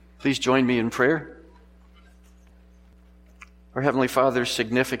Please join me in prayer. Our Heavenly Father,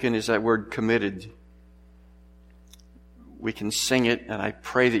 significant is that word committed. We can sing it, and I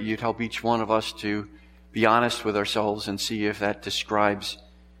pray that you'd help each one of us to be honest with ourselves and see if that describes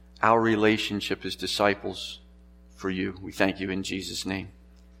our relationship as disciples for you. We thank you in Jesus' name.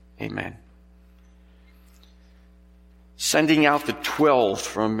 Amen. Sending out the 12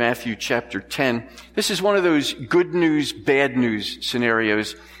 from Matthew chapter 10. This is one of those good news, bad news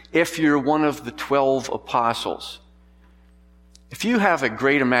scenarios if you're one of the 12 apostles. If you have a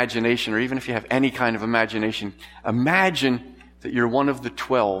great imagination, or even if you have any kind of imagination, imagine that you're one of the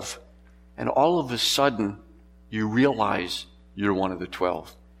 12, and all of a sudden you realize you're one of the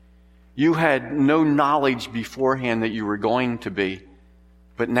 12. You had no knowledge beforehand that you were going to be,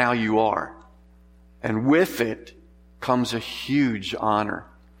 but now you are. And with it comes a huge honor.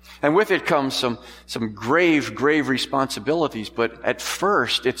 And with it comes some grave responsibilities, but at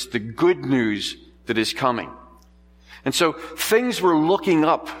first it's the good news that is coming. And so things were looking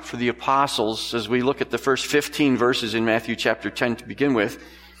up for the apostles as we look at the first 15 verses in Matthew chapter 10 to begin with.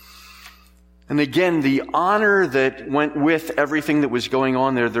 And again, the honor that went with everything that was going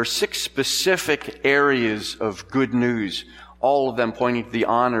on there are 6 specific areas of good news, all of them pointing to the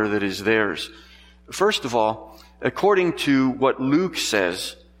honor that is theirs. First of all, according to what Luke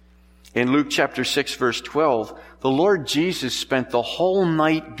says, in Luke chapter 6 verse 12, the Lord Jesus spent the whole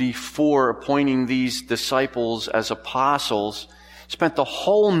night before appointing these disciples as apostles, spent the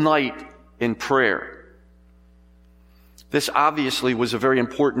whole night in prayer. This obviously was a very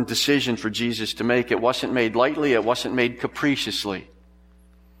important decision for Jesus to make. It wasn't made lightly. It wasn't made capriciously.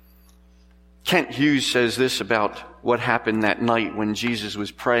 Kent Hughes says this about what happened that night when Jesus was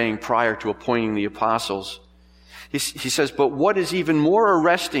praying prior to appointing the apostles. He says, but what is even more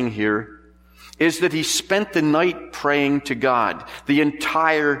arresting here is that he spent the night praying to God, the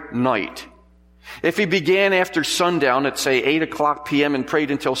entire night. If he began after sundown at, say, 8 o'clock p.m. and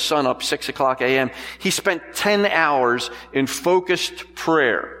prayed until sunup, 6 o'clock a.m., he spent 10 hours in focused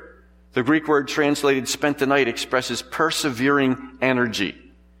prayer. The Greek word translated spent the night expresses persevering energy.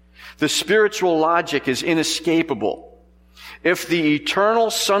 The spiritual logic is inescapable. If the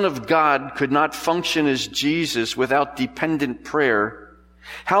eternal Son of God could not function as Jesus without dependent prayer,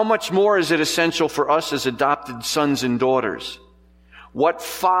 how much more is it essential for us as adopted sons and daughters? What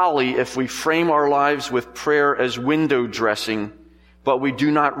folly if we frame our lives with prayer as window dressing, but we do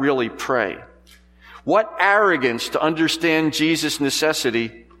not really pray. What arrogance to understand Jesus'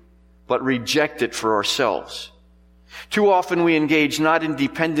 necessity, but reject it for ourselves. Too often we engage not in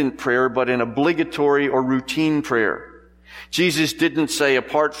dependent prayer, but in obligatory or routine prayer. Jesus didn't say,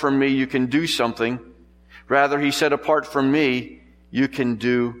 apart from me, you can do something. Rather, he said, apart from me, you can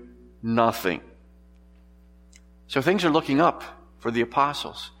do nothing. So things are looking up for the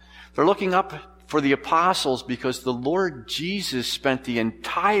apostles. They're looking up for the apostles because the Lord Jesus spent the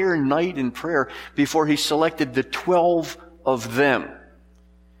entire night in prayer before he selected the 12 of them.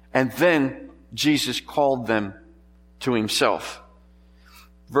 And then Jesus called them to himself.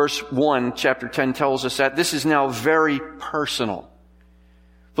 Verse 1, chapter 10 tells us that this is now very personal.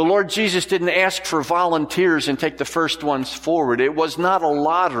 The Lord Jesus didn't ask for volunteers and take the first ones forward. It was not a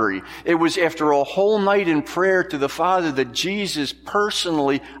lottery. It was after a whole night in prayer to the Father that Jesus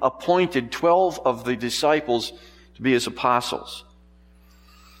personally appointed 12 of the disciples to be his apostles.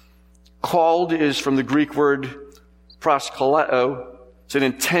 Called is from the Greek word proskaleo. It's an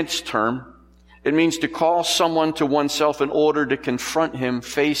intense term. It means to call someone to oneself in order to confront him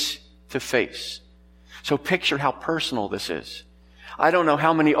face to face. So picture how personal this is. I don't know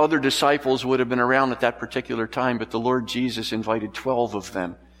how many other disciples would have been around at that particular time, but the Lord Jesus invited 12 of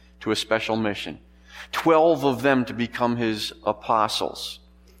them to a special mission. 12 of them to become his apostles.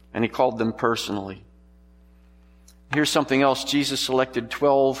 And he called them personally. Here's something else. Jesus selected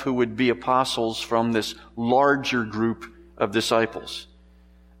 12 who would be apostles from this larger group of disciples.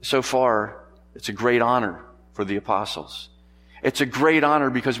 So far, it's a great honor for the apostles. It's a great honor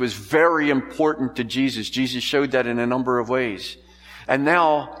because it was very important to Jesus. Jesus showed that in a number of ways. And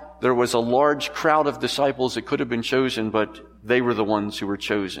now there was a large crowd of disciples that could have been chosen, but they were the ones who were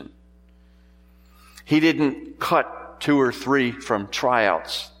chosen. He didn't cut 2 or 3 from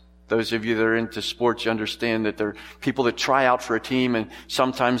tryouts. Those of you that are into sports, you understand that there are people that try out for a team, and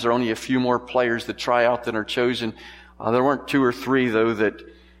sometimes there are only a few more players that try out than are chosen. There weren't 2 or 3, though, that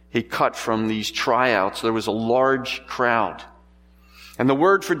he cut from these tryouts. There was a large crowd. And the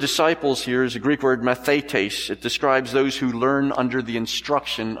word for disciples here is a Greek word mathetes. It describes those who learn under the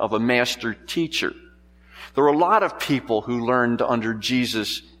instruction of a master teacher. There were a lot of people who learned under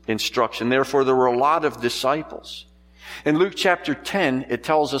Jesus' instruction. Therefore, there were a lot of disciples. In Luke chapter 10, it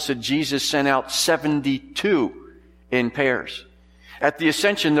tells us that Jesus sent out 72 in pairs. At the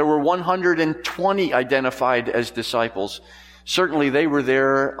ascension, there were 120 identified as disciples. Certainly they were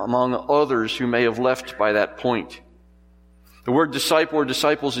there among others who may have left by that point. The word disciple or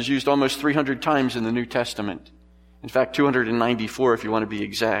disciples is used almost 300 times in the New Testament. In fact, 294 if you want to be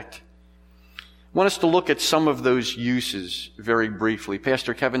exact. I want us to look at some of those uses very briefly.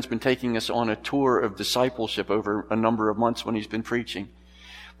 Pastor Kevin's been taking us on a tour of discipleship over a number of months when he's been preaching.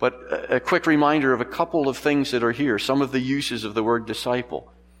 But a quick reminder of a couple of things that are here, some of the uses of the word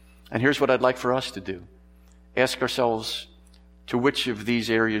disciple. And here's what I'd like for us to do. Ask ourselves, to which of these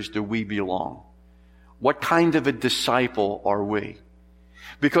areas do we belong? What kind of a disciple are we?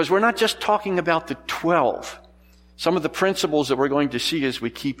 Because we're not just talking about the 12. Some of the principles that we're going to see as we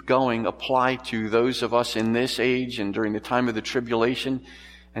keep going apply to those of us in this age and during the time of the tribulation,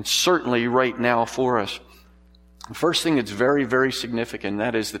 and certainly right now for us. The first thing that's very, very significant,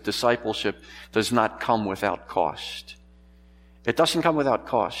 that is that discipleship does not come without cost. It doesn't come without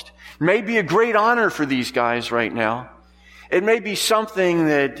cost. It may be a great honor for these guys right now. It may be something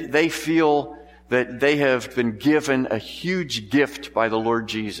that they feel that they have been given a huge gift by the Lord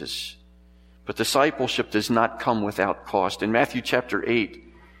Jesus. But discipleship does not come without cost. In Matthew chapter 8,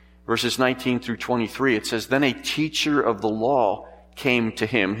 verses 19 through 23, it says, "Then a teacher of the law came to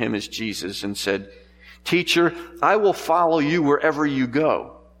him is Jesus, and said, 'Teacher, I will follow you wherever you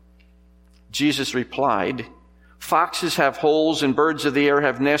go.' Jesus replied, 'Foxes have holes and birds of the air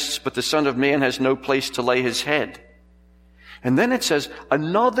have nests, but the Son of Man has no place to lay his head.' And then it says,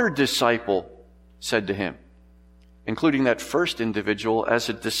 another disciple said to him," including that first individual as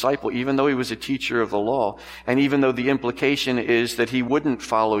a disciple, even though he was a teacher of the law, and even though the implication is that he wouldn't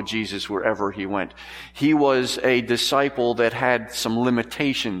follow Jesus wherever he went. He was a disciple that had some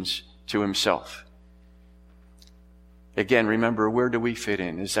limitations to himself. Again, remember, where do we fit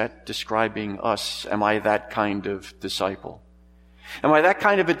in? Is that describing us? Am I that kind of disciple? Am I that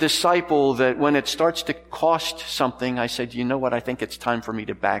kind of a disciple that when it starts to cost something, I say, do you know what? I think it's time for me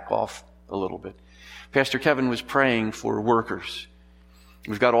to back off a little bit. Pastor Kevin was praying for workers.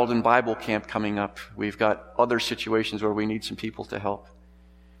 We've got Alden Bible Camp coming up. We've got other situations where we need some people to help.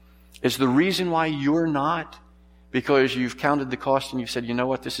 Is the reason why you're not because you've counted the cost and you've said, you know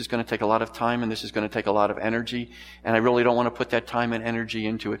what, this is going to take a lot of time and this is going to take a lot of energy, and I really don't want to put that time and energy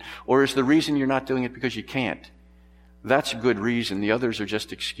into it? Or is the reason you're not doing it because you can't? That's a good reason. The others are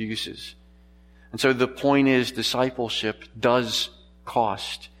just excuses. And so the point is, discipleship does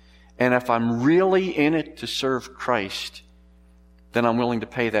cost. And if I'm really in it to serve Christ, then I'm willing to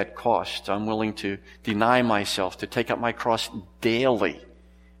pay that cost. I'm willing to deny myself, to take up my cross daily,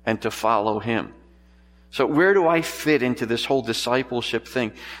 and to follow Him. So where do I fit into this whole discipleship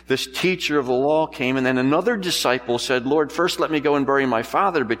thing? This teacher of the law came, and then another disciple said, Lord, first let me go and bury my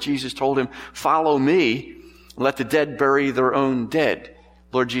father. But Jesus told him, follow me, let the dead bury their own dead.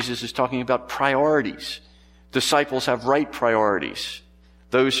 Lord Jesus is talking about priorities. Disciples have right priorities.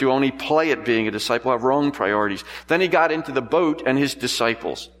 Those who only play at being a disciple have wrong priorities. Then he got into the boat, and his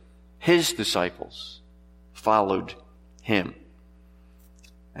disciples followed him.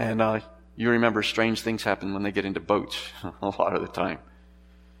 And you remember strange things happen when they get into boats a lot of the time.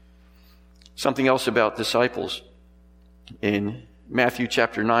 Something else about disciples. In Matthew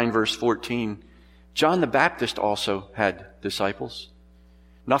chapter 9, verse 14, John the Baptist also had disciples.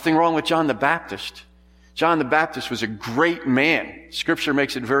 Nothing wrong with John the Baptist. John the Baptist was a great man. Scripture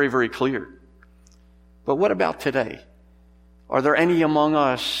makes it very, very clear. But what about today? Are there any among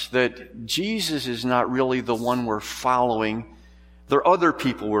us that Jesus is not really the one we're following? There are other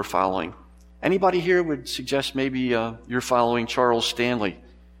people we're following. Anybody here would suggest maybe you're following Charles Stanley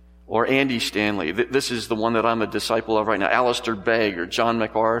or Andy Stanley? This is the one that I'm a disciple of right now. Alistair Begg or John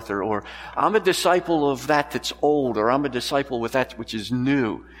MacArthur. Or I'm a disciple of that's old, or I'm a disciple with that which is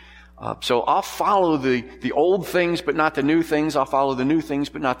new. So I'll follow the old things, but not the new things. I'll follow the new things,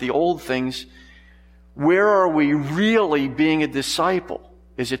 but not the old things. Where are we really being a disciple?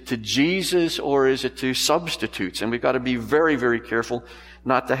 Is it to Jesus or is it to substitutes? And we've got to be very, very careful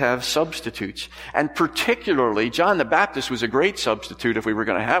not to have substitutes. And particularly, John the Baptist was a great substitute if we were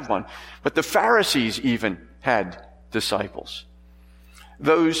going to have one. But the Pharisees even had disciples.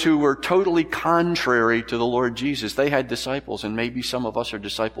 Those who were totally contrary to the Lord Jesus, they had disciples, and maybe some of us are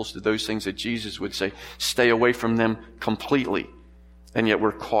disciples to those things that Jesus would say, stay away from them completely. And yet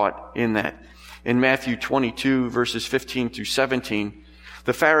we're caught in that. In Matthew 22, verses 15 through 17,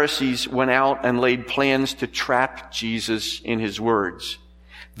 the Pharisees went out and laid plans to trap Jesus in his words.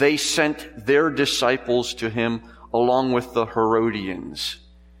 They sent their disciples to him along with the Herodians.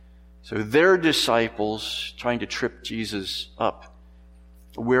 So they're disciples trying to trip Jesus up.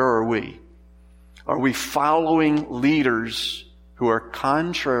 Where are we? Are we following leaders who are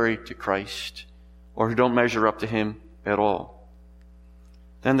contrary to Christ or who don't measure up to him at all?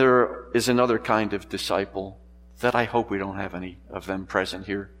 Then there is another kind of disciple that I hope we don't have any of them present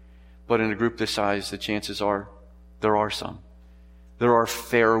here. But in a group this size, the chances are there are some. There are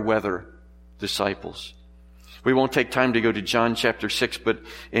fair weather disciples. We won't take time to go to John chapter 6, but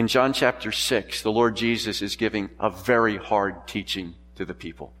in John chapter 6, the Lord Jesus is giving a very hard teaching to the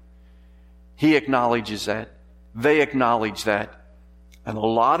people. He acknowledges that. They acknowledge that. And a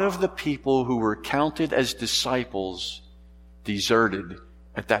lot of the people who were counted as disciples deserted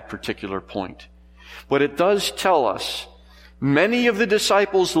at that particular point. But it does tell us many of the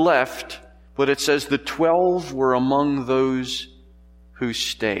disciples left, but it says the 12 were among those who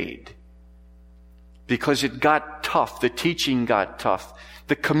stayed. Because it got tough. The teaching got tough.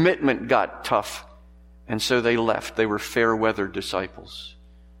 The commitment got tough. And so they left. They were fair weather disciples.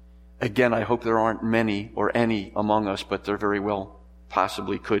 Again, I hope there aren't many or any among us, but there very well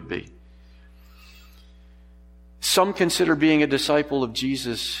possibly could be. Some consider being a disciple of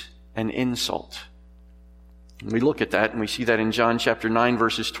Jesus an insult. And we look at that and we see that in John chapter 9,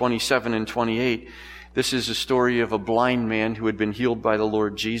 verses 27 and 28. This is a story of a blind man who had been healed by the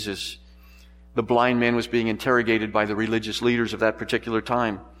Lord Jesus. The blind man was being interrogated by the religious leaders of that particular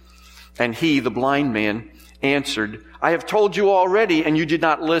time. And he, the blind man, answered, "I have told you already, and you did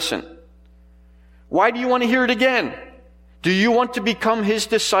not listen. Why do you want to hear it again? Do you want to become his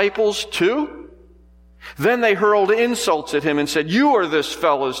disciples too?" Then they hurled insults at him and said, "You are this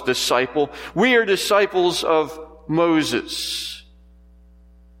fellow's disciple. We are disciples of Moses."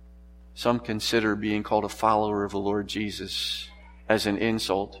 Some consider being called a follower of the Lord Jesus as an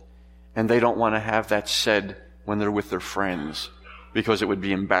insult, and they don't want to have that said when they're with their friends, because it would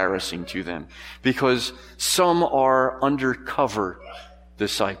be embarrassing to them. Because some are undercover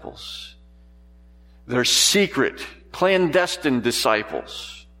disciples. They're secret, clandestine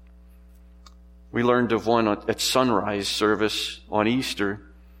disciples. We learned of one at sunrise service on Easter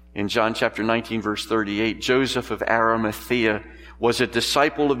in John chapter 19, verse 38. Joseph of Arimathea was a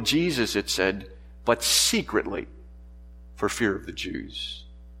disciple of Jesus, it said, but secretly for fear of the Jews.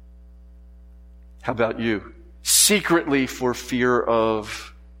 How about you? Secretly for fear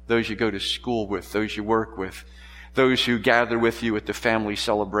of those you go to school with, those you work with, those who gather with you at the family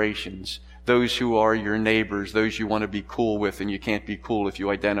celebrations, those who are your neighbors, those you want to be cool with, and you can't be cool if you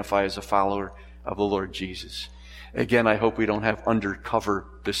identify as a follower of the Lord Jesus. Again, I hope we don't have undercover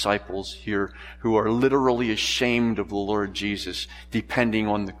disciples here who are literally ashamed of the Lord Jesus, depending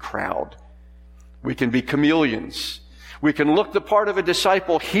on the crowd. We can be chameleons. We can look the part of a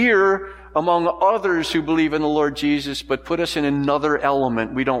disciple here among others who believe in the Lord Jesus, but put us in another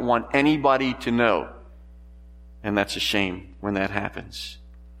element we don't want anybody to know. And that's a shame when that happens.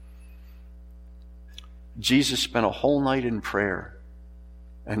 Jesus spent a whole night in prayer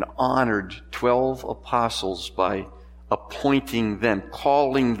and honored 12 apostles by appointing them,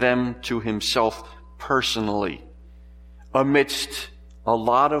 calling them to himself personally, amidst a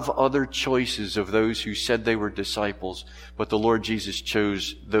lot of other choices of those who said they were disciples, but the Lord Jesus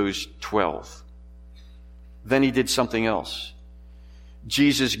chose those 12. Then he did something else.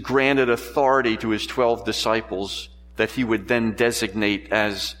 Jesus granted authority to his 12 disciples that he would then designate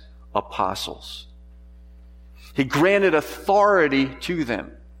as apostles. He granted authority to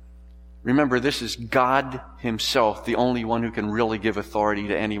them. Remember, this is God himself, the only one who can really give authority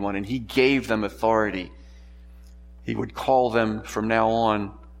to anyone, and he gave them authority. He would call them from now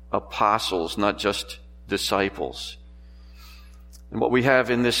on apostles, not just disciples. And what we have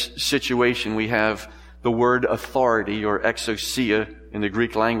in this situation, we have the word authority, or exousia in the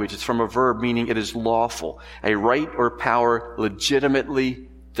Greek language. It's from a verb meaning it is lawful, a right or power legitimately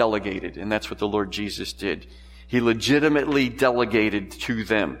delegated. And that's what the Lord Jesus did. He legitimately delegated to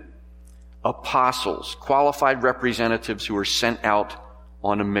them apostles, qualified representatives who were sent out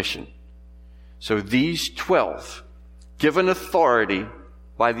on a mission. So these 12, given authority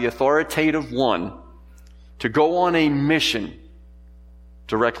by the authoritative one to go on a mission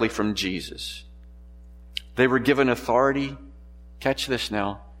directly from Jesus. They were given authority, catch this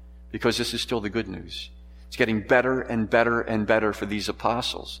now, because this is still the good news. It's getting better and better and better for these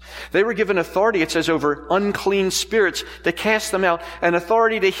apostles. They were given authority, it says, over unclean spirits to cast them out, and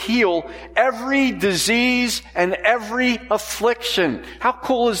authority to heal every disease and every affliction. How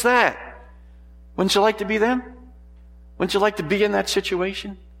cool is that? Wouldn't you like to be them? Wouldn't you like to be in that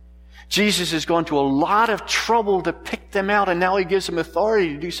situation? Jesus has gone to a lot of trouble to pick them out, and now he gives them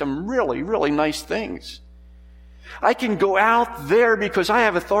authority to do some really, really nice things. I can go out there because I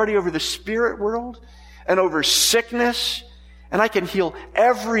have authority over the spirit world and over sickness, and I can heal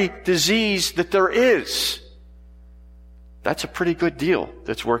every disease that there is. That's a pretty good deal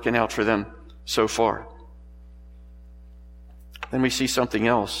that's working out for them so far. Then we see something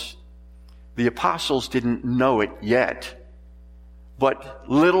else. The apostles didn't know it yet, but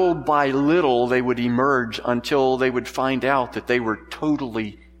little by little they would emerge until they would find out that they were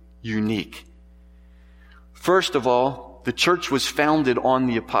totally unique. First of all, the church was founded on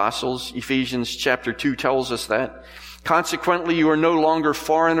the apostles. Ephesians chapter 2 tells us that. Consequently, you are no longer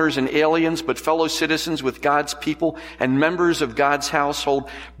foreigners and aliens, but fellow citizens with God's people and members of God's household,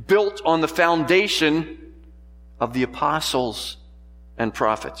 built on the foundation of the apostles and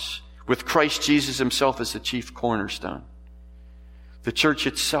prophets, with Christ Jesus himself as the chief cornerstone. The church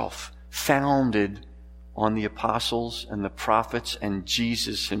itself, founded on the apostles and the prophets and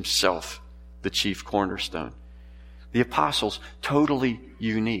Jesus himself, the chief cornerstone. The apostles, totally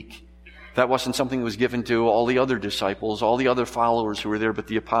unique. That wasn't something that was given to all the other disciples, all the other followers who were there, but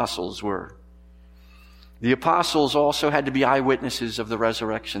the apostles were. The apostles also had to be eyewitnesses of the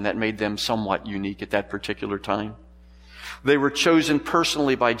resurrection. That made them somewhat unique at that particular time. They were chosen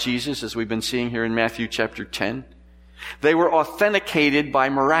personally by Jesus, as we've been seeing here in Matthew chapter 10. They were authenticated by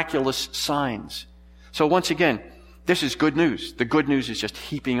miraculous signs. So once again, this is good news. The good news is just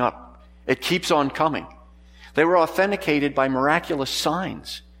heaping up. It keeps on coming. They were authenticated by miraculous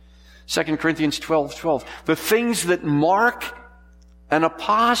signs. 2 Corinthians 12:12. The things that mark an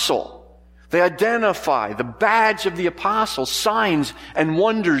apostle. They identify the badge of the apostle. Signs and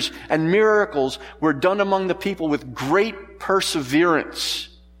wonders and miracles were done among the people with great perseverance.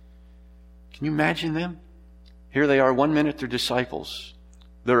 Can you imagine them? Here they are, 1 minute they're disciples.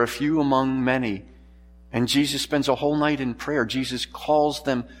 They're a few among many. And Jesus spends a whole night in prayer. Jesus calls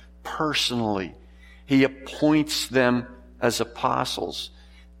them personally. He appoints them as apostles.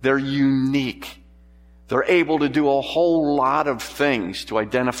 They're unique. They're able to do a whole lot of things to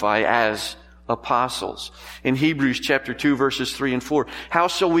identify as apostles. In Hebrews chapter 2, verses 3 and 4, how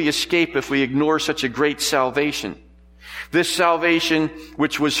shall we escape if we ignore such a great salvation? This salvation,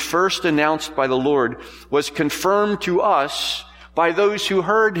 which was first announced by the Lord, was confirmed to us by those who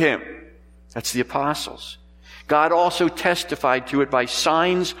heard him. That's the apostles. God also testified to it by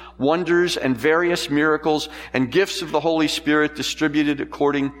signs, wonders, and various miracles and gifts of the Holy Spirit distributed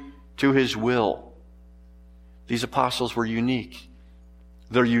according to his will. These apostles were unique.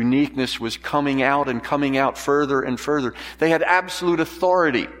 Their uniqueness was coming out and coming out further and further. They had absolute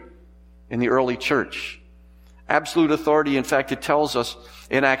authority in the early church. Absolute authority. In fact, it tells us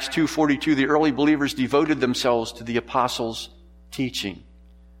in Acts 2:42, the early believers devoted themselves to the apostles' teaching.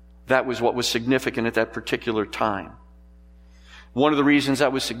 That was what was significant at that particular time. One of the reasons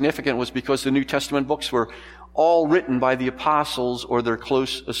that was significant was because the New Testament books were all written by the apostles or their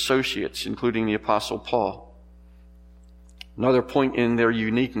close associates, including the apostle Paul. Another point in their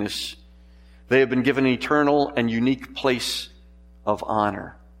uniqueness, they have been given an eternal and unique place of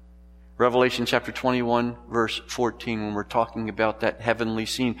honor. Revelation chapter 21, verse 14, when we're talking about that heavenly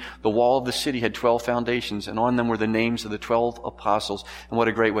scene, the wall of the city had 12 foundations, and on them were the names of the 12 apostles. And what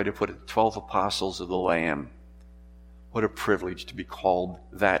a great way to put it, 12 apostles of the Lamb. What a privilege to be called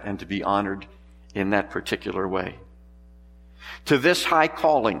that and to be honored in that particular way. To this high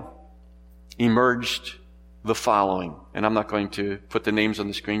calling emerged the following. And I'm not going to put the names on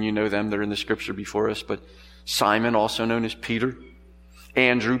the screen. You know them. They're in the scripture before us. But Simon, also known as Peter.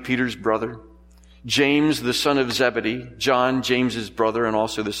 Andrew, Peter's brother. James, the son of Zebedee. John, James's brother and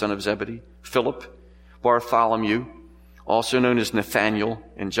also the son of Zebedee. Philip. Bartholomew, also known as Nathanael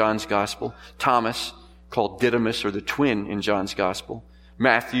in John's gospel. Thomas, called Didymus, or the twin in John's gospel.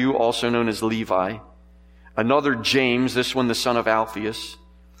 Matthew, also known as Levi. Another James, this one the son of Alphaeus.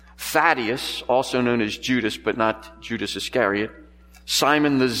 Thaddeus, also known as Judas, but not Judas Iscariot.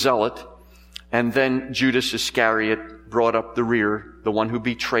 Simon the Zealot. And then Judas Iscariot brought up the rear, the one who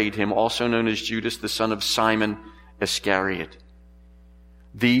betrayed him, also known as Judas, the son of Simon Iscariot.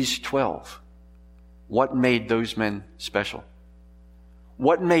 These 12. What made those men special?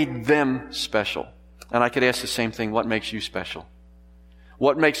 What made them special? And I could ask the same thing, what makes you special?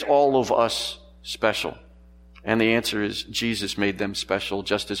 What makes all of us special? And the answer is Jesus made them special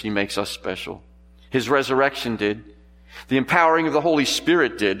just as he makes us special. His resurrection did. The empowering of the Holy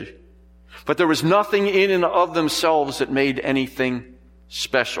Spirit did. But there was nothing in and of themselves that made anything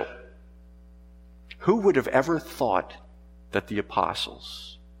special. Who would have ever thought that the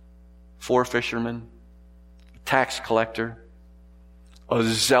apostles, 4 fishermen, a tax collector, a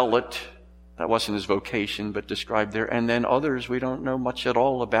zealot, that wasn't his vocation, but described there, and then others, we don't know much at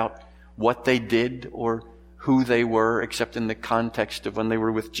all about what they did or who they were except in the context of when they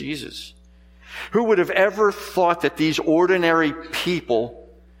were with Jesus. Who would have ever thought that these ordinary people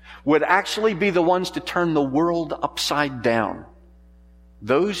would actually be the ones to turn the world upside down?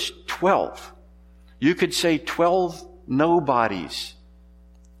 Those 12. You could say 12 nobodies.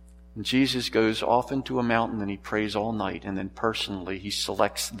 And Jesus goes off into a mountain and he prays all night, and then personally he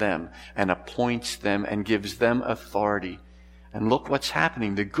selects them and appoints them and gives them authority. And look what's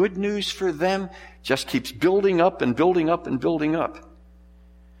happening. The good news for them just keeps building up and building up and building up.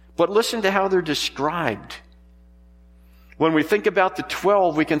 But listen to how they're described. When we think about the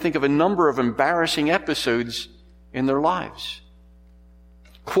 12, we can think of a number of embarrassing episodes in their lives.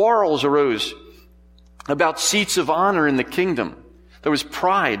 Quarrels arose about seats of honor in the kingdom. There was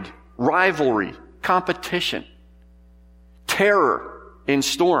pride, rivalry, competition, terror in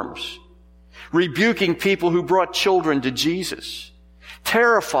storms, rebuking people who brought children to Jesus,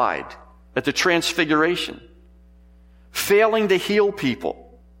 terrified at the transfiguration, failing to heal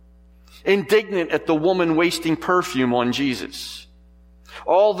people, indignant at the woman wasting perfume on Jesus,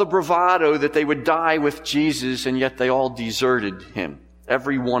 all the bravado that they would die with Jesus, and yet they all deserted him,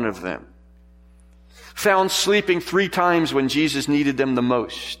 every one of them. Found sleeping 3 times when Jesus needed them the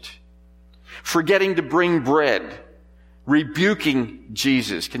most, forgetting to bring bread, rebuking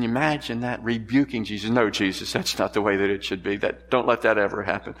Jesus. Can you imagine that? Rebuking Jesus. No, Jesus, that's not the way that it should be. Don't let that ever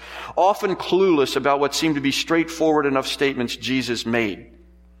happen. Often clueless about what seemed to be straightforward enough statements Jesus made.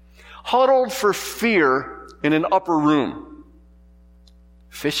 Huddled for fear in an upper room,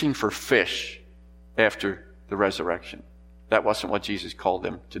 fishing for fish after the resurrection. That wasn't what Jesus called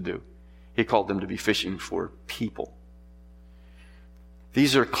them to do. He called them to be fishing for people.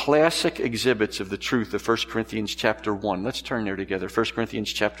 These are classic exhibits of the truth of 1 Corinthians chapter 1. Let's turn there together. 1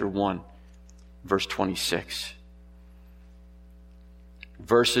 Corinthians chapter 1, verse 26.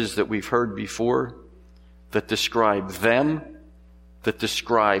 Verses that we've heard before that describe them, that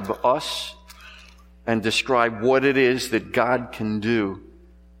describe us, and describe what it is that God can do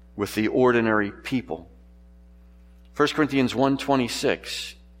with the ordinary people. 1 Corinthians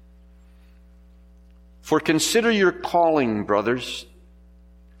 1:26. For consider your calling, brothers.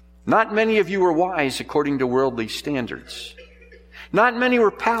 Not many of you were wise according to worldly standards. Not many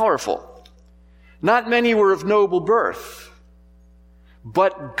were powerful. Not many were of noble birth.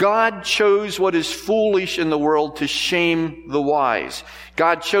 But God chose what is foolish in the world to shame the wise.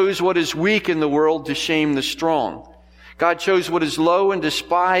 God chose what is weak in the world to shame the strong. God chose what is low and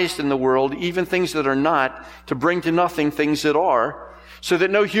despised in the world, even things that are not, to bring to nothing things that are, so that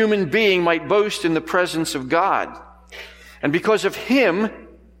no human being might boast in the presence of God. And because of him,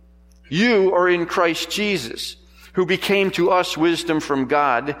 you are in Christ Jesus, who became to us wisdom from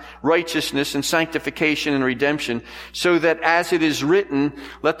God, righteousness and sanctification and redemption, so that as it is written,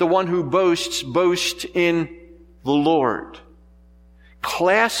 let the one who boasts boast in the Lord.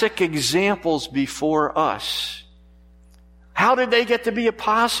 Classic examples before us. How did they get to be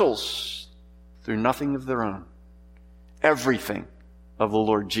apostles? Through nothing of their own. Everything of the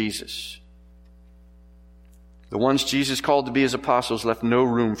Lord Jesus. The ones Jesus called to be his apostles left no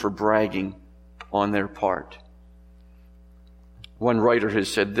room for bragging on their part. One writer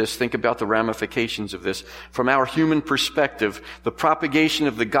has said this, think about the ramifications of this. From our human perspective, the propagation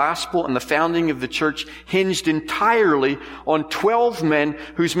of the gospel and the founding of the church hinged entirely on 12 men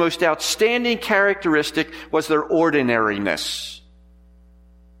whose most outstanding characteristic was their ordinariness.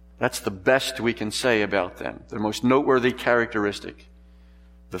 That's the best we can say about them. Their most noteworthy characteristic,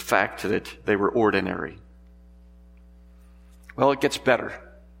 the fact that they were ordinary. Well, it gets better.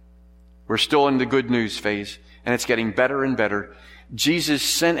 We're still in the good news phase, and it's getting better and better. Jesus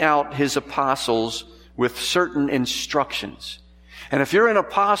sent out his apostles with certain instructions. And if you're an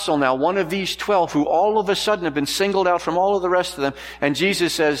apostle now, one of these 12 who all of a sudden have been singled out from all of the rest of them, and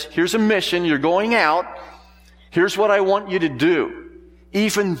Jesus says, here's a mission, you're going out, here's what I want you to do.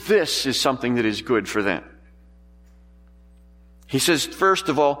 Even this is something that is good for them. He says, first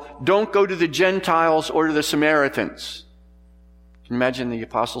of all, don't go to the Gentiles or to the Samaritans. Can you imagine the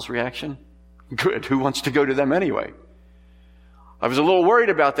apostles' reaction? Good. Who wants to go to them anyway? I was a little worried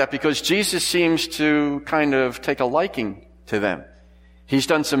about that because Jesus seems to kind of take a liking to them. He's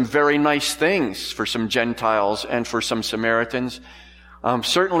done some very nice things for some Gentiles and for some Samaritans. I'm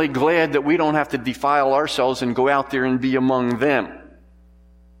certainly glad that we don't have to defile ourselves and go out there and be among them.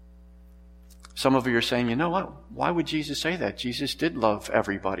 Some of you are saying, you know what? Why would Jesus say that? Jesus did love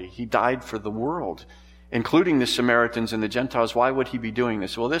everybody. He died for the world, including the Samaritans and the Gentiles. Why would he be doing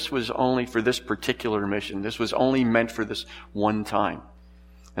this? Well, this was only for this particular mission. This was only meant for this one time.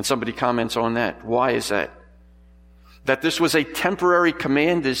 And somebody comments on that. Why is that? That this was a temporary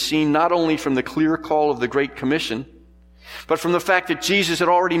command is seen not only from the clear call of the Great Commission, but from the fact that Jesus had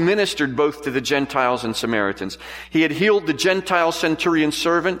already ministered both to the Gentiles and Samaritans. He had healed the Gentile centurion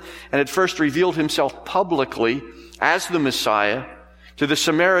servant and had first revealed himself publicly as the Messiah to the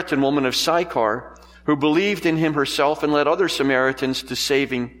Samaritan woman of Sychar, who believed in him herself and led other Samaritans to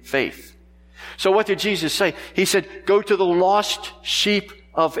saving faith. So what did Jesus say? He said, go to the lost sheep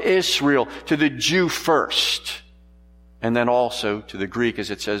of Israel, to the Jew first, and then also to the Greek,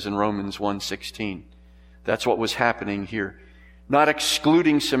 as it says in Romans 1:16. That's what was happening here. Not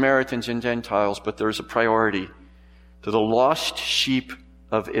excluding Samaritans and Gentiles, but there's a priority to the lost sheep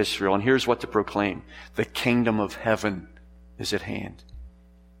of Israel. And here's what to proclaim. The kingdom of heaven is at hand.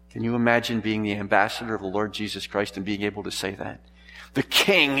 Can you imagine being the ambassador of the Lord Jesus Christ and being able to say that? The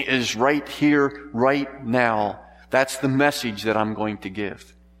King is right here, right now. That's the message that I'm going to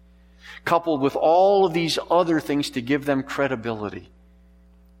give. Coupled with all of these other things to give them credibility.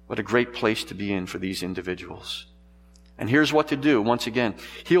 What a great place to be in for these individuals. And here's what to do. Once again,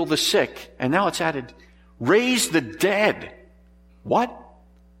 heal the sick. And now it's added, raise the dead. What?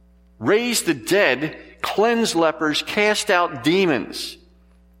 Raise the dead, cleanse lepers, cast out demons.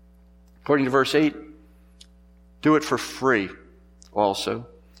 According to verse 8, do it for free also.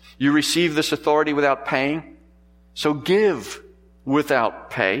 You receive this authority without paying, so give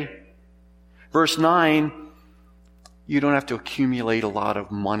without pay. Verse 9, you don't have to accumulate a lot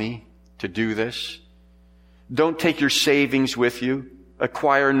of money to do this. Don't take your savings with you.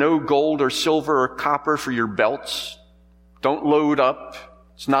 Acquire no gold or silver or copper for your belts. Don't load up.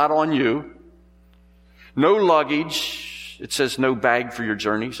 It's not on you. No luggage. It says no bag for your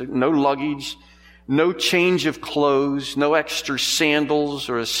journey. So no luggage. No change of clothes. No extra sandals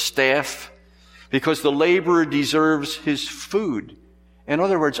or a staff. Because the laborer deserves his food. In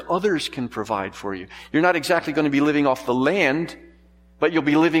other words, others can provide for you. You're not exactly going to be living off the land, but you'll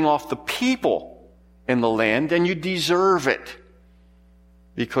be living off the people in the land, and you deserve it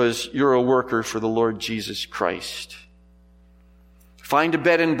because you're a worker for the Lord Jesus Christ. Find a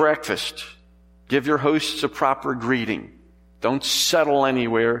bed and breakfast. Give your hosts a proper greeting. Don't settle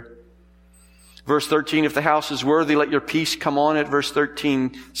anywhere. Verse 13, if the house is worthy, let your peace come on it. Verse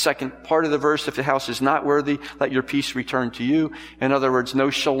 13, second part of the verse, if the house is not worthy, let your peace return to you. In other words, no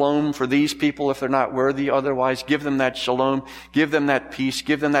shalom for these people if they're not worthy. Otherwise, give them that shalom, give them that peace,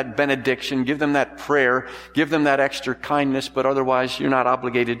 give them that benediction, give them that prayer, give them that extra kindness, but otherwise you're not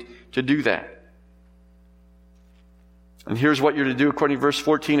obligated to do that. And here's what you're to do according to verse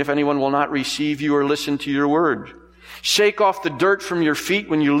 14, if anyone will not receive you or listen to your word. Shake off the dirt from your feet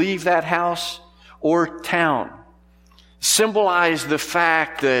when you leave that house or town. Symbolize the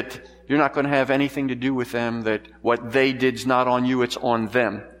fact that you're not going to have anything to do with them, that what they did's not on you, it's on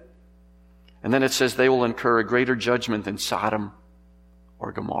them. And then it says they will incur a greater judgment than Sodom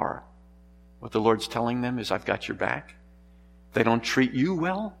or Gomorrah. What the Lord's telling them is, I've got your back. They don't treat you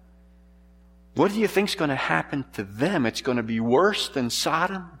well. What do you think's going to happen to them? It's going to be worse than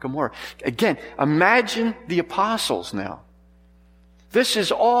Sodom, Gomorrah. Again, imagine the apostles now. This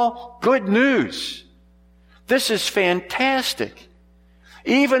is all good news. This is fantastic.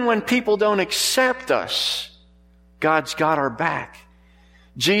 Even when people don't accept us, God's got our back.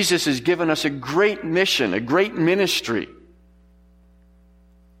 Jesus has given us a great mission, a great ministry.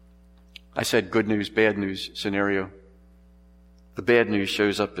 I said good news, bad news scenario. The bad news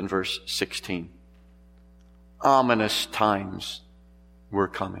shows up in verse 16. Ominous times were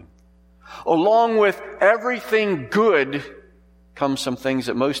coming. Along with everything good comes some things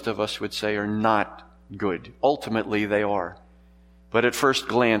that most of us would say are not good. Ultimately, they are. But at first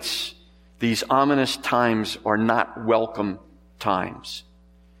glance, these ominous times are not welcome times.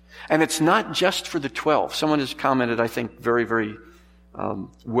 And it's not just for the 12. Someone has commented, I think, very, very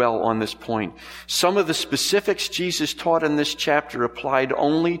well on this point. Some of the specifics Jesus taught in this chapter applied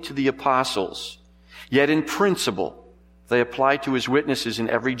only to the apostles. Yet in principle, they apply to his witnesses in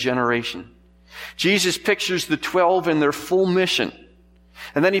every generation. Jesus pictures the 12 in their full mission.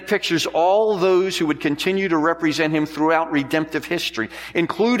 And then he pictures all those who would continue to represent him throughout redemptive history,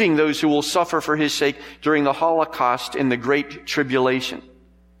 including those who will suffer for his sake during the Holocaust and the Great Tribulation.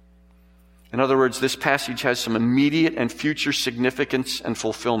 In other words, this passage has some immediate and future significance and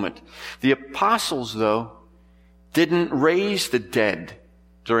fulfillment. The apostles, though, didn't raise the dead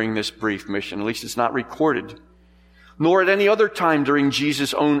during this brief mission. At least it's not recorded. Nor at any other time during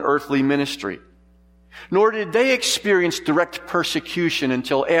Jesus' own earthly ministry. Nor did they experience direct persecution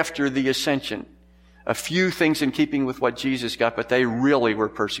until after the ascension. A few things in keeping with what Jesus got, but they really were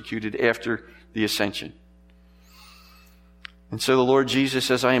persecuted after the ascension. And so the Lord Jesus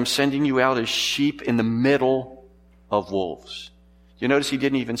says, I am sending you out as sheep in the middle of wolves. You notice he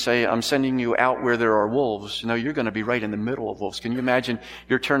didn't even say, I'm sending you out where there are wolves. No, you're going to be right in the middle of wolves. Can you imagine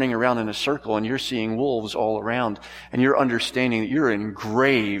you're turning around in a circle and you're seeing wolves all around and you're understanding that you're in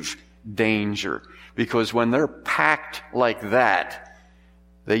grave danger? Because when they're packed like that,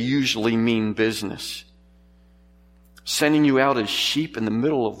 they usually mean business. Sending you out as sheep in the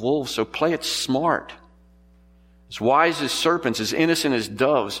middle of wolves, so play it smart. As wise as serpents, as innocent as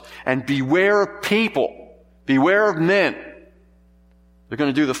doves, and beware of people. Beware of men. They're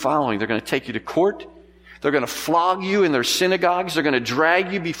going to do the following. They're going to take you to court. They're going to flog you in their synagogues. They're going to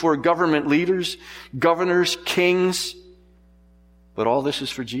drag you before government leaders, governors, kings. But all this is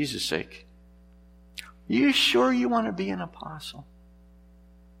for Jesus' sake. You sure you want to be an apostle?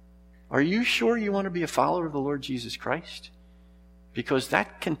 Are you sure you want to be a follower of the Lord Jesus Christ? Because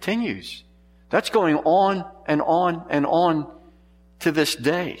that continues. That's going on and on and on to this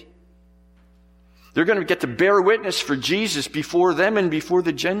day. They're going to get to bear witness for Jesus before them and before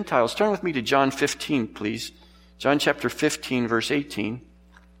the Gentiles. Turn with me to John 15, please. John chapter 15, verse 18.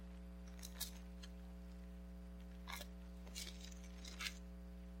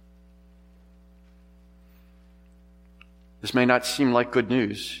 This may not seem like good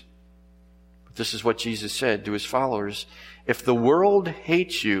news, but this is what Jesus said to his followers. If the world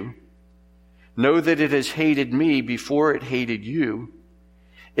hates you, know that it has hated me before it hated you.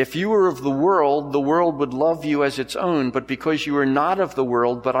 If you were of the world would love you as its own, but because you are not of the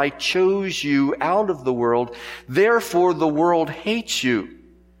world, but I chose you out of the world, therefore the world hates you.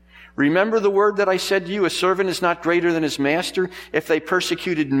 Remember the word that I said to you, a servant is not greater than his master. If they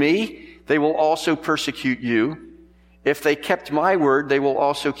persecuted me, they will also persecute you. If they kept my word, they will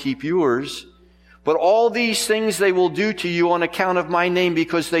also keep yours. But all these things they will do to you on account of my name,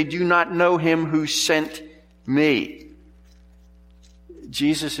 because they do not know him who sent me.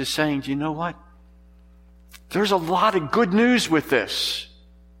 Jesus is saying, do you know what? There's a lot of good news with this.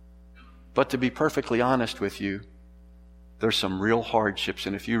 But to be perfectly honest with you, there's some real hardships.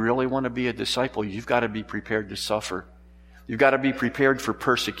 And if you really want to be a disciple, you've got to be prepared to suffer. You've got to be prepared for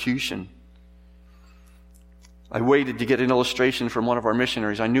persecution. I waited to get an illustration from one of our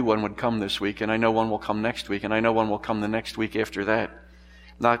missionaries. I knew one would come this week, and I know one will come next week, and I know one will come the next week after that.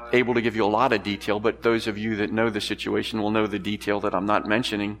 Not able to give you a lot of detail, but those of you that know the situation will know the detail that I'm not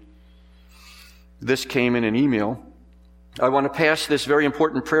mentioning. This came in an email. I want to pass this very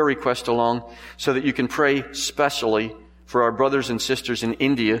important prayer request along so that you can pray specially for our brothers and sisters in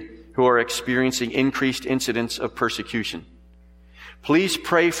India who are experiencing increased incidents of persecution. Please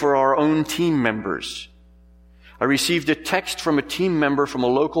pray for our own team members. I received a text from a team member from a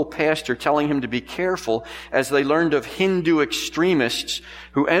local pastor telling him to be careful as they learned of Hindu extremists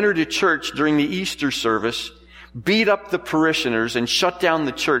who entered a church during the Easter service, beat up the parishioners, and shut down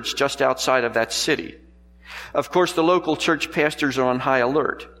the church just outside of that city. Of course, the local church pastors are on high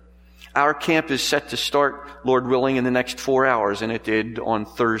alert. Our camp is set to start, Lord willing, in the next 4 hours, and it did on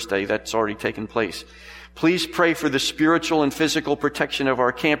Thursday. That's already taken place. Please pray for the spiritual and physical protection of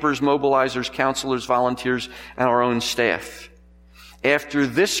our campers, mobilizers, counselors, volunteers, and our own staff. After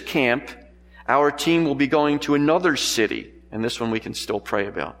this camp, our team will be going to another city, and this one we can still pray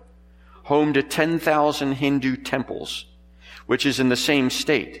about, home to 10,000 Hindu temples, which is in the same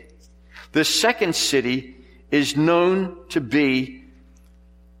state. The second city is known to be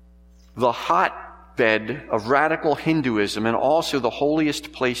the hotbed of radical Hinduism and also the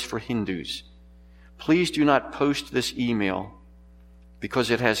holiest place for Hindus. Please do not post this email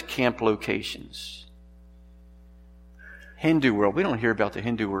because it has camp locations. Hindu world. We don't hear about the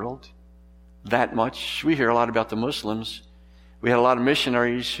Hindu world that much. We hear a lot about the Muslims. We had a lot of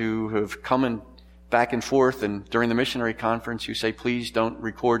missionaries who have come back and forth and during the missionary conference who say, please don't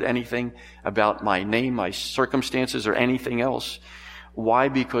record anything about my name, my circumstances, or anything else. Why?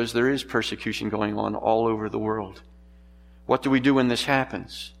 Because there is persecution going on all over the world. What do we do when this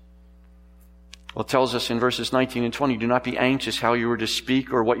happens? Well, it tells us in verses 19 and 20, do not be anxious how you are to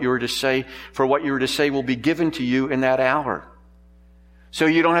speak or what you are to say, for what you are to say will be given to you in that hour. So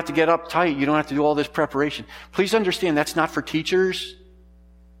you don't have to get uptight. You don't have to do all this preparation. Please understand, that's not for teachers.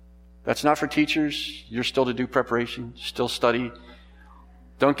 That's not for teachers. You're still to do preparation, still study.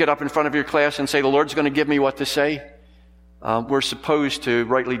 Don't get up in front of your class and say, the Lord's going to give me what to say. We're supposed to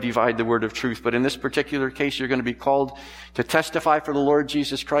rightly divide the word of truth, but in this particular case, you're going to be called to testify for the Lord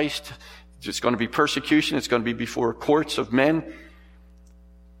Jesus Christ. It's going to be persecution. It's going to be before courts of men.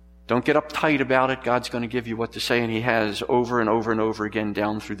 Don't get uptight about it. God's going to give you what to say, and He has over and over and over again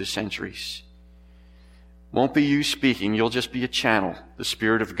down through the centuries. Won't be you speaking. You'll just be a channel. The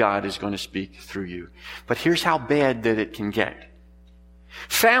Spirit of God is going to speak through you. But here's how bad that it can get.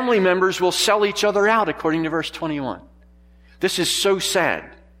 Family members will sell each other out, according to verse 21. This is so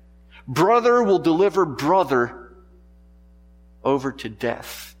sad. Brother will deliver brother over to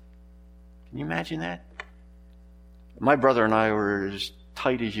death. Can you imagine that? My brother and I were as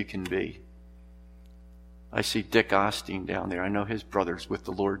tight as you can be. I see Dick Osteen down there. I know his brother's with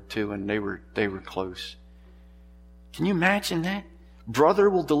the Lord too, and they were close. Can you imagine that? Brother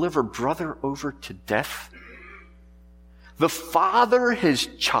will deliver brother over to death. The father, his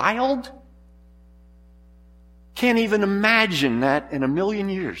child? Can't even imagine that in a million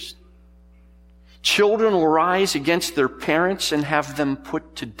years. Children will rise against their parents and have them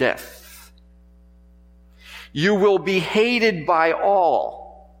put to death. You will be hated by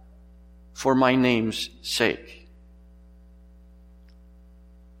all for my name's sake.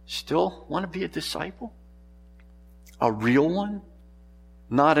 Still want to be a disciple? A real one?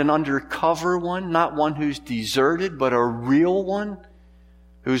 Not an undercover one, not one who's deserted, but a real one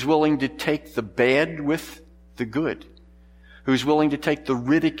who's willing to take the bad with the good, who's willing to take the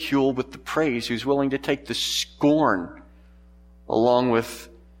ridicule with the praise, who's willing to take the scorn along with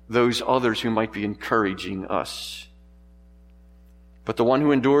those others who might be encouraging us. But the one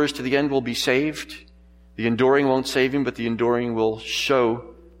who endures to the end will be saved. The enduring won't save him, but the enduring will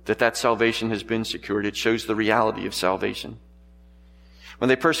show that salvation has been secured. It shows the reality of salvation. When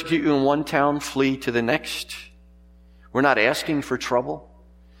they persecute you in one town, flee to the next. We're not asking for trouble.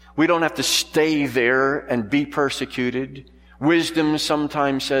 We don't have to stay there and be persecuted. Wisdom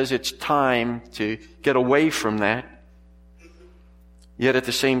sometimes says it's time to get away from that. Yet at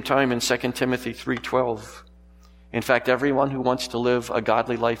the same time in 2 Timothy 3:12, in fact, everyone who wants to live a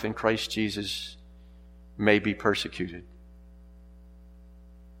godly life in Christ Jesus may be persecuted.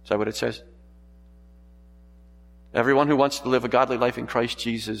 Is that what it says? Everyone who wants to live a godly life in Christ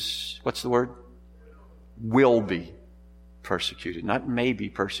Jesus, what's the word? Will be persecuted, not may be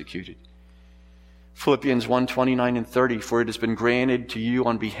persecuted. Philippians 1:29 and 30, for it has been granted to you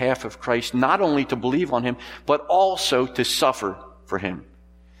on behalf of Christ not only to believe on him, but also to suffer for him.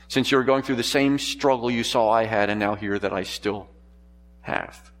 Since you're going through the same struggle you saw I had and now hear that I still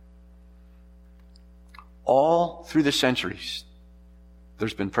have. All through the centuries,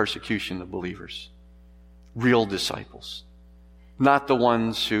 there's been persecution of believers. Real disciples. Not the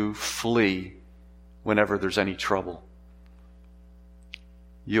ones who flee whenever there's any trouble.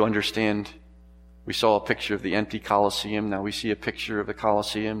 You understand, we saw a picture of the empty Colosseum. Now we see a picture of the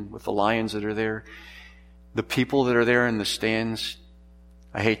Colosseum with the lions that are there. The people that are there in the stands,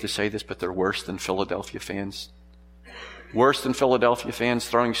 I hate to say this, but they're worse than Philadelphia fans. Worse than Philadelphia fans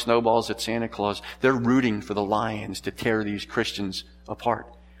throwing snowballs at Santa Claus. They're rooting for the lions to tear these Christians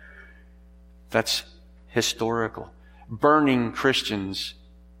apart. That's historical. Burning Christians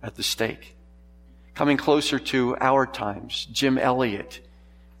at the stake. Coming closer to our times, Jim Elliot.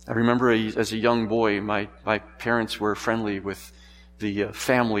 I remember as a young boy, my parents were friendly with the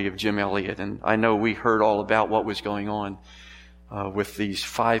family of Jim Elliot, and I know we heard all about what was going on with these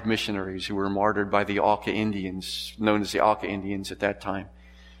 5 missionaries who were martyred by the Auca Indians, known as the Auca Indians at that time.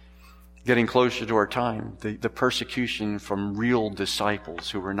 Getting closer to our time, the persecution from real disciples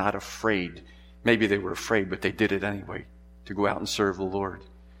who were not afraid. Maybe they were afraid, but they did it anyway, to go out and serve the Lord.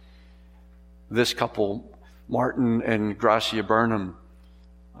 This couple, Martin and Gracia Burnham,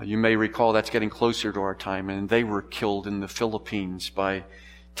 you may recall that's getting closer to our time, and they were killed in the Philippines by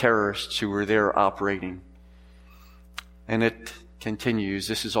terrorists who were there operating. And it continues.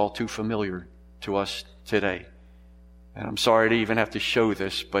 This is all too familiar to us today. And I'm sorry to even have to show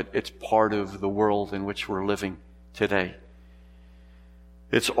this, but it's part of the world in which we're living today.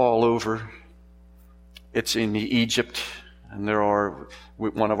 It's all over. It's in Egypt, and there are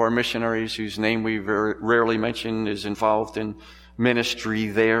one of our missionaries whose name we very rarely mention is involved in ministry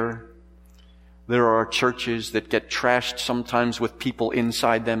there. There are churches that get trashed sometimes with people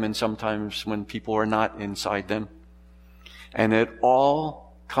inside them and sometimes when people are not inside them. And it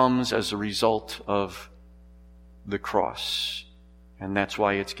all comes as a result of the cross. And that's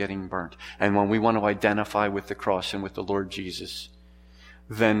why it's getting burnt. And when we want to identify with the cross and with the Lord Jesus,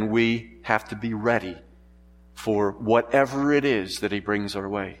 then we have to be ready for whatever it is that he brings our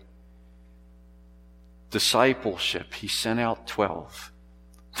way. Discipleship, he sent out 12.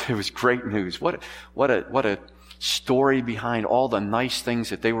 It was great news. What a story behind all the nice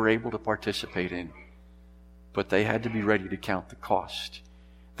things that they were able to participate in. But they had to be ready to count the cost.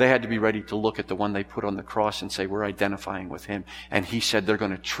 They had to be ready to look at the one they put on the cross and say, we're identifying with him. And he said they're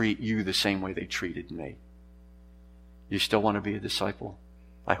going to treat you the same way they treated me. You still want to be a disciple?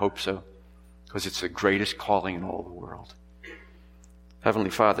 I hope so. Because it's the greatest calling in all the world. Heavenly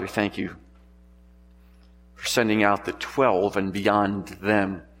Father, thank you for sending out the 12 and beyond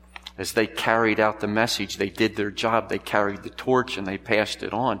them. As they carried out the message, they did their job. They carried the torch and they passed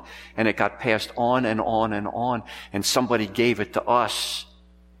it on. And it got passed on and on and on. And somebody gave it to us.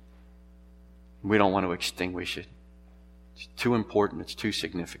 We don't want to extinguish it. It's too important. It's too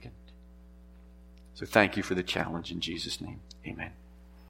significant. So thank you for the challenge in Jesus' name. Amen.